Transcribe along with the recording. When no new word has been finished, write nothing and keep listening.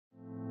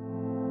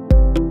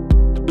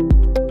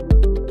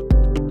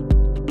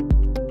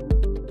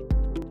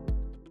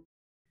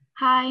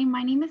Hi,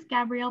 my name is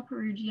Gabrielle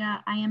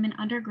Peruggia. I am an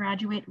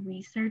undergraduate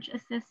research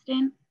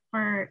assistant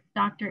for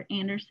Dr.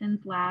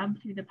 Anderson's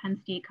lab through the Penn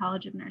State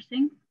College of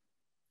Nursing.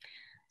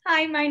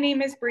 Hi, my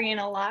name is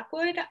Brianna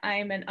Lockwood.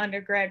 I'm an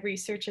undergrad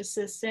research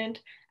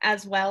assistant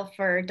as well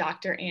for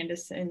Dr.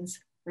 Anderson's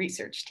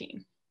research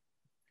team.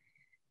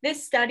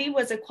 This study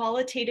was a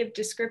qualitative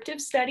descriptive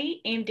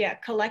study aimed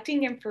at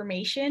collecting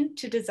information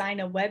to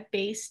design a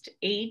web-based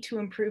aid to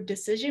improve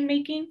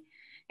decision-making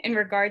in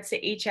regards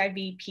to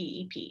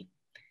HIV-PEP.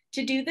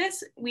 To do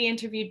this, we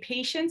interviewed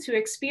patients who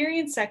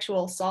experienced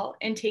sexual assault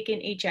and taken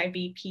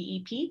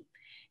HIV-PEP,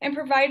 and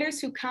providers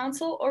who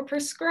counsel or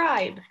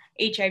prescribe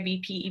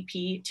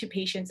HIV-PEP to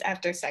patients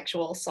after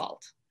sexual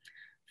assault.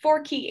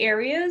 4 key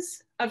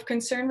areas of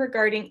concern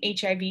regarding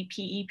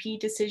HIV-PEP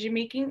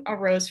decision-making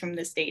arose from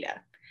this data.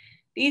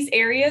 These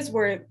areas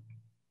were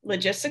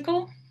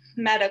logistical,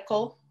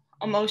 medical,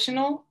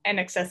 emotional, and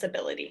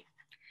accessibility.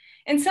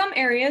 In some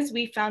areas,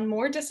 we found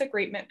more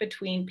disagreement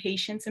between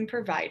patients and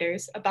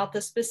providers about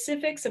the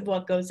specifics of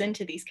what goes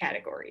into these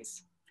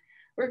categories.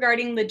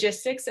 Regarding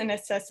logistics and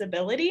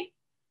accessibility,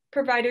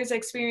 providers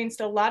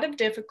experienced a lot of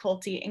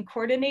difficulty in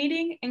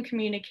coordinating and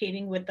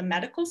communicating with the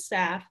medical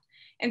staff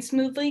and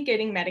smoothly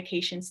getting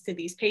medications to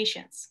these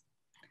patients.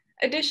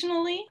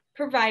 Additionally,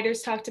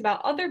 providers talked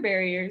about other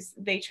barriers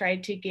they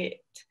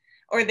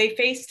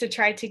faced to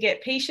try to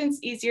get patients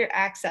easier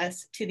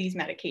access to these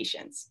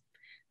medications.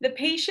 The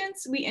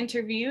patients we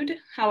interviewed,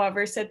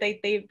 however, said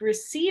that they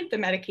received the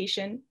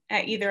medication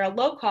at either a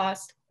low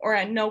cost or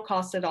at no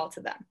cost at all to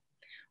them,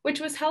 which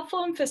was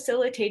helpful in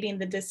facilitating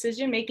the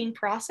decision-making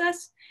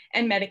process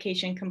and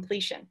medication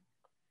completion.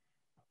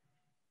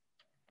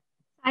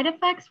 Side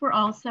effects were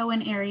also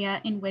an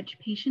area in which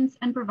patients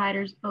and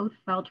providers both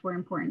felt were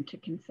important to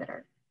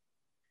consider.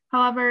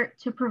 However,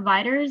 to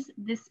providers,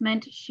 this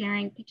meant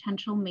sharing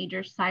potential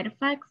major side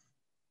effects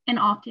and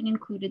often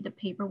included the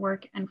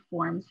paperwork and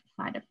forms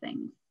side of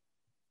things.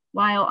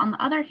 While on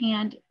the other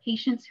hand,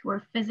 patients who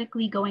were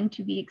physically going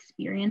to be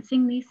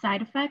experiencing these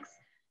side effects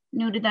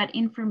noted that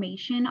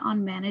information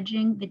on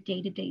managing the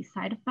day-to-day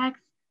side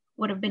effects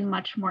would have been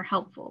much more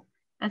helpful,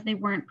 as they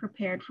weren't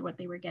prepared for what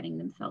they were getting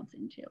themselves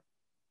into.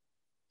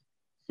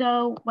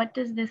 So what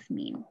does this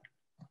mean?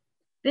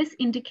 This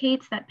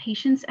indicates that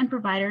patients and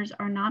providers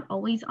are not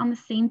always on the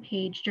same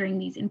page during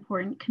these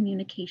important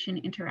communication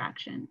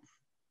interactions.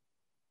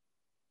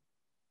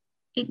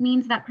 It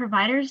means that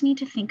providers need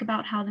to think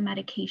about how the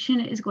medication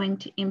is going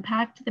to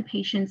impact the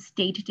patient's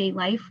day-to-day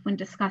life when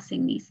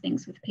discussing these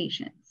things with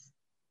patients.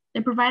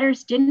 The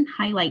providers didn't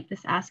highlight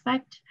this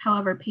aspect,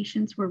 however,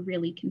 patients were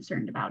really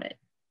concerned about it.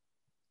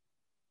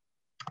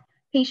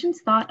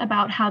 Patients thought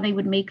about how they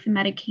would make the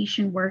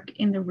medication work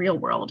in the real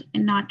world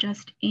and not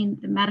just in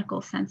the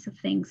medical sense of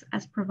things,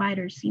 as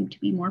providers seem to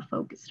be more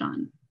focused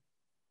on.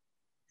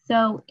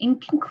 So in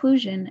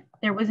conclusion,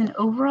 there was an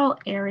overall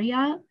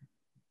area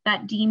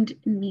that deemed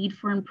need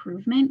for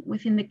improvement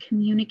within the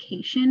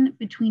communication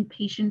between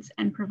patients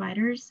and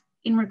providers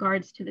in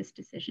regards to this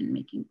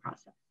decision-making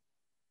process.